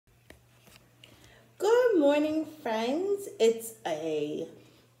Good morning, friends. It's a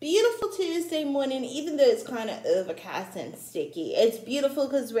beautiful Tuesday morning, even though it's kind of overcast and sticky. It's beautiful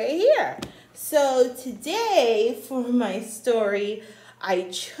because we're here. So today, for my story, I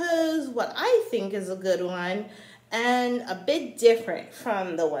chose what I think is a good one and a bit different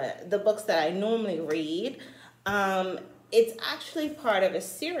from the books that I normally read. It's actually part of a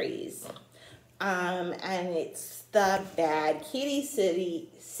series. And it's the Bad Kitty City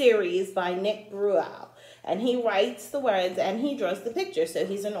series by Nick Brunel. And he writes the words and he draws the pictures. So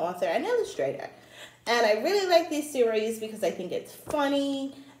he's an author and illustrator. And I really like this series because I think it's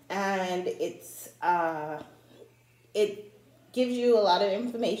funny and it gives you a lot of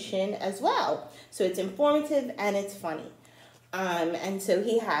information as well. So it's informative and it's funny. And so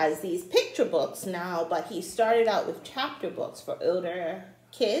he has these picture books now, but he started out with chapter books for older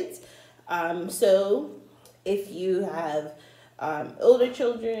kids. So if you have older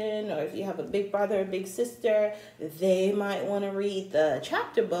children, or if you have a big brother or big sister, they might want to read the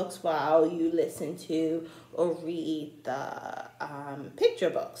chapter books while you listen to or read the picture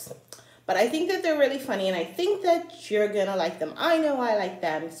books. But I think that they're really funny, and I think that you're going to like them. I know I like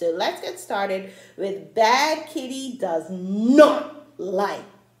them. So let's get started with Bad Kitty Does Not Like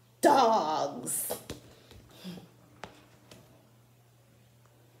Dogs.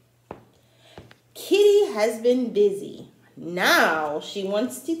 Kitty has been busy. Now she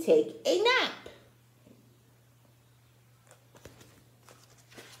wants to take a nap.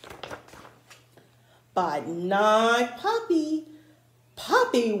 But not Puppy.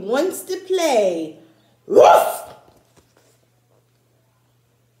 Puppy wants to play. Woof!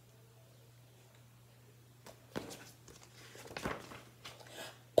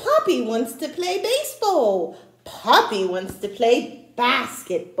 Puppy wants to play baseball. Puppy wants to play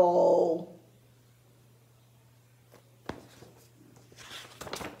basketball.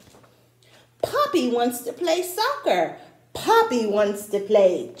 Puppy wants to play soccer. Puppy wants to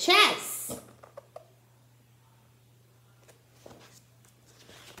play chess.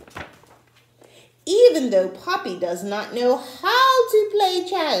 Even though Puppy does not know how to play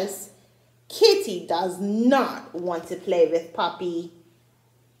chess, Kitty does not want to play with Puppy.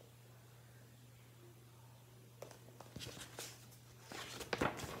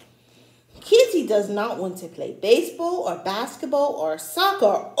 Kitty does not want to play baseball or basketball or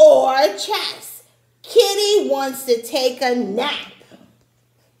soccer or chess. Kitty wants to take a nap.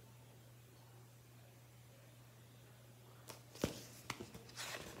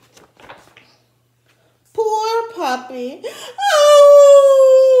 Poor Puppy. Oh!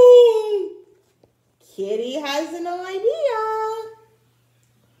 Kitty has an idea.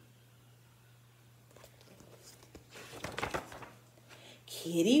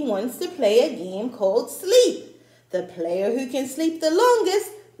 Kitty wants to play a game called Sleep. The player who can sleep the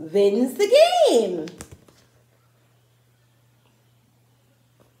longest wins the game.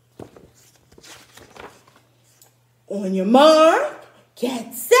 On your mark,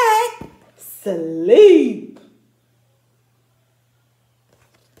 get set, sleep.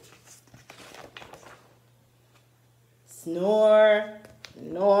 Snore,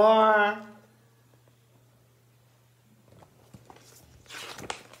 snore.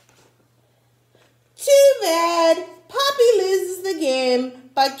 Too bad. Puppy loses the game,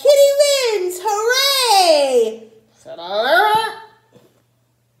 but Kitty wins. Hooray!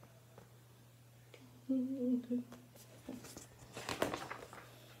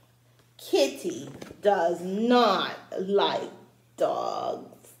 Kitty does not like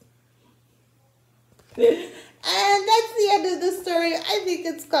dogs. And that's the end of the story. I think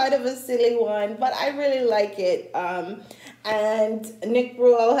it's kind of a silly one, but I really like it. And Nick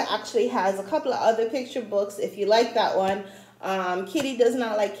Brunel actually has a couple of other picture books if you like that one. Kitty Does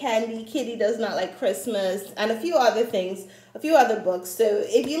Not Like Candy, Kitty Does Not Like Christmas, and a few other things, a few other books. So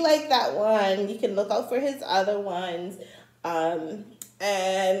if you like that one, you can look out for his other ones.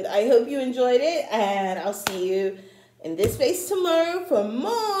 And I hope you enjoyed it, and I'll see you in this space tomorrow for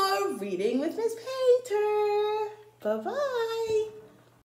more Reading with Miss Paynter. Bye-bye.